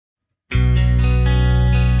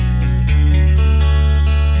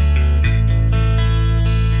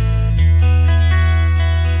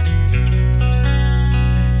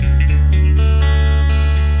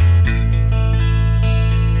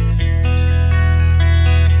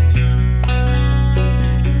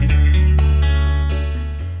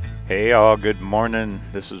Hey all, good morning.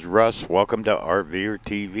 This is Russ. Welcome to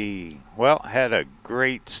RVerTV. Well, had a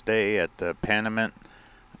great stay at the Panamint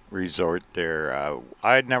Resort there.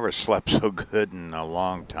 I'd never slept so good in a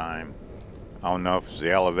long time. I don't know if it's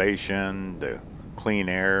the elevation, the clean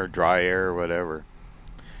air, dry air, whatever.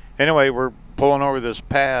 Anyway, we're pulling over this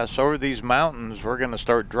pass. Over these mountains, we're going to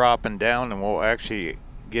start dropping down and we'll actually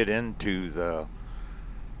get into the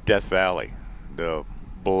Death Valley, the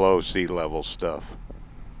below sea level stuff.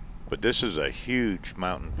 But this is a huge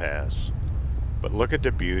mountain pass. But look at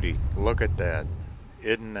the beauty. Look at that.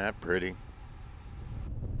 Isn't that pretty?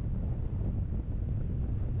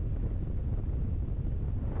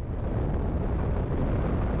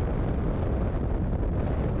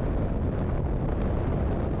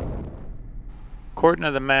 According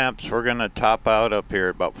to the maps, we're going to top out up here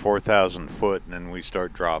at about 4,000 foot and then we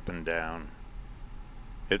start dropping down.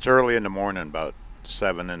 It's early in the morning, about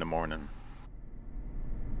 7 in the morning.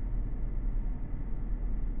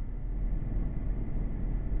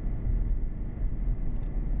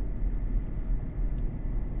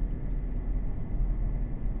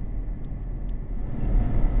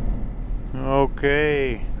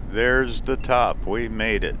 Okay, there's the top. We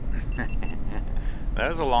made it. That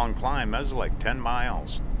was a long climb. That was like 10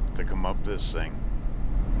 miles to come up this thing.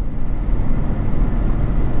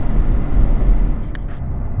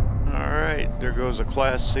 Alright, there goes a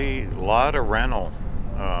Class C. A lot of rental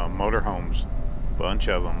motorhomes. Bunch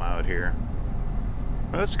of them out here.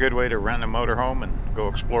 Well, that's a good way to rent a motorhome and go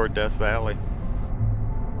explore Death Valley.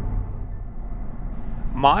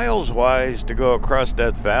 Miles wise to go across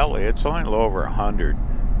Death Valley, it's only a little over 100,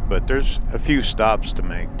 but there's a few stops to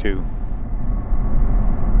make too.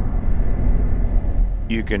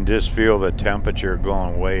 You can just feel the temperature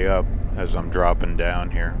going way up as I'm dropping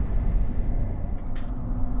down here.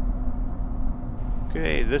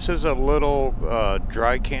 Okay, this is a little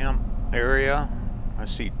dry camp area. I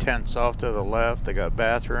see tents off to the left. They got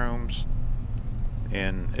bathrooms,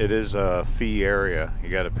 and it is a fee area. You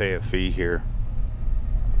got to pay a fee here.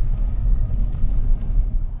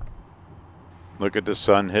 Look at the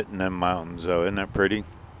sun hitting them mountains though, isn't that pretty?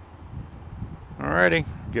 Alrighty,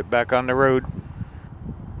 get back on the road.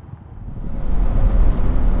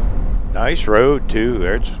 Nice road too,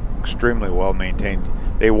 it's extremely well maintained.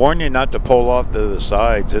 They warn you not to pull off to the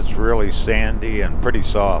sides, it's really sandy and pretty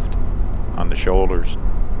soft on the shoulders.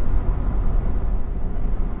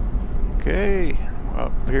 Okay,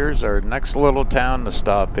 well, here's our next little town to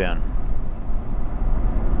stop in.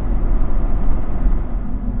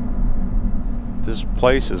 This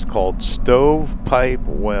place is called Stovepipe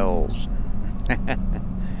Wells.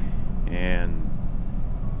 And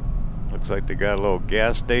looks like they got a little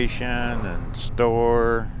gas station and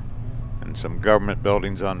store and some government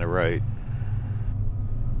buildings on the right.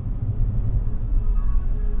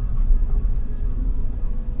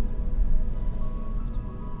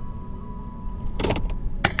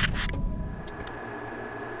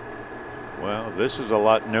 Well, this is a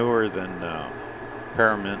lot newer than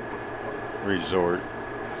Panamint Resort.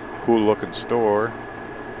 Cool looking store,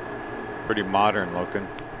 pretty modern looking.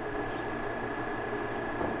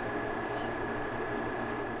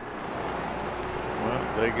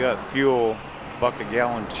 Well, they got fuel $1 a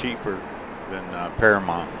gallon cheaper than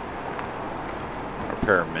Panamint,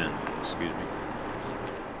 excuse me.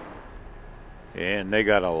 And they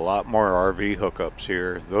got a lot more RV hookups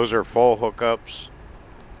here. Those are full hookups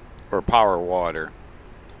or power water,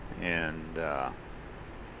 and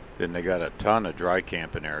then they got a ton of dry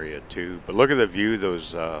camping area too. But look at the view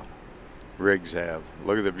those rigs have.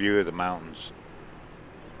 Look at the view of the mountains.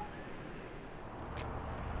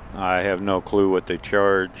 I have no clue what they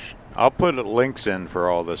charge. I'll put links in for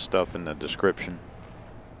all this stuff in the description.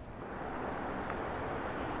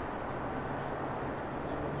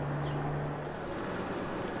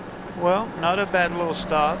 Well, not a bad little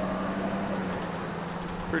stop.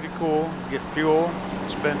 Pretty cool. Get fuel,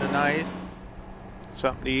 spend the night,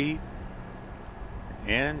 something to eat,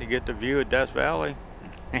 and you get the view of Death Valley.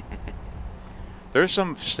 There's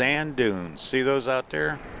some sand dunes. See those out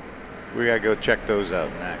there? We gotta go check those out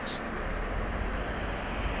next.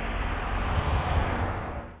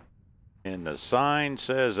 And the sign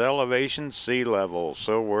says elevation sea level,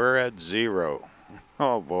 so we're at 0.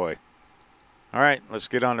 Oh boy. All right, let's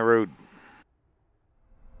get on the road.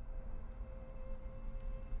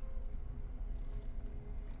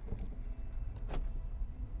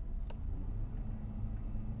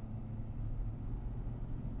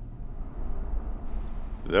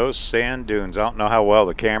 Those sand dunes, I don't know how well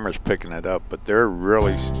the camera's picking it up, but they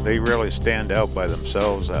really stand out by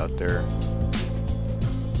themselves out there.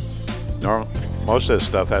 Most of this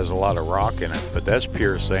stuff has a lot of rock in it, but that's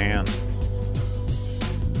pure sand.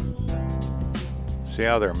 See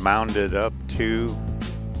how they're mounded up too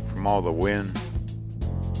from all the wind.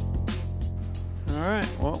 Alright,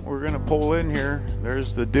 well, we're gonna pull in here.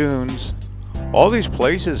 There's the dunes. All these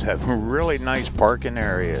places have really nice parking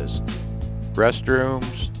areas,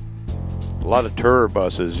 restrooms, a lot of tour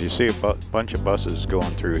buses. You see a bunch of buses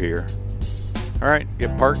going through here. Alright,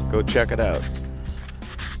 get parked, go check it out.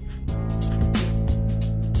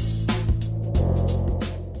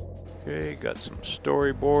 Okay, got some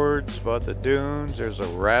storyboards about the dunes. There's a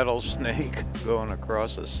rattlesnake going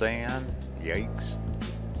across the sand. Yikes.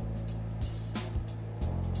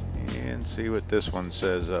 And see what this one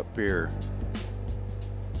says up here.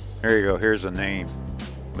 There you go, here's a name.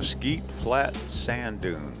 Mesquite Flat Sand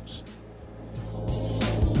Dunes.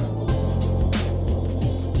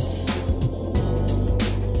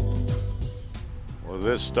 Well,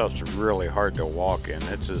 this stuff's really hard to walk in.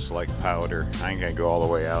 It's just like powder. I ain't gonna go all the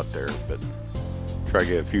way out there, but try to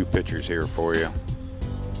get a few pictures here for you.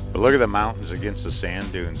 But look at the mountains against the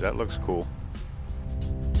sand dunes. That looks cool.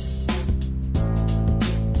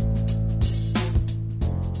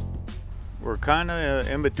 We're kind of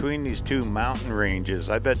in between these two mountain ranges.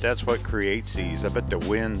 I bet that's what creates these. I bet the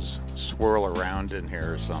winds swirl around in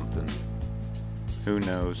here or something. Who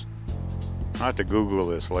knows? I'll have to Google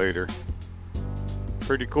this later.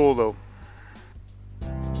 Pretty cool though.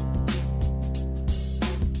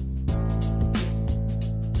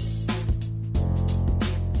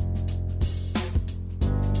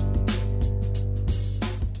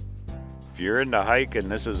 If you're into hiking,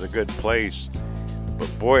 this is a good place.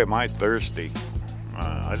 But boy, am I thirsty.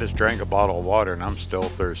 I just drank a bottle of water and I'm still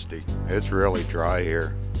thirsty. It's really dry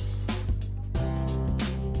here.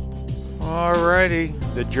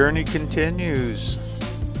 Alrighty, the journey continues.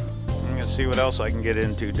 I'm gonna see what else I can get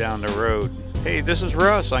into down the road. Hey, this is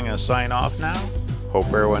Russ. I'm gonna sign off now. Hope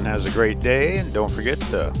everyone has a great day and don't forget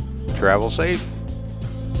to travel safe.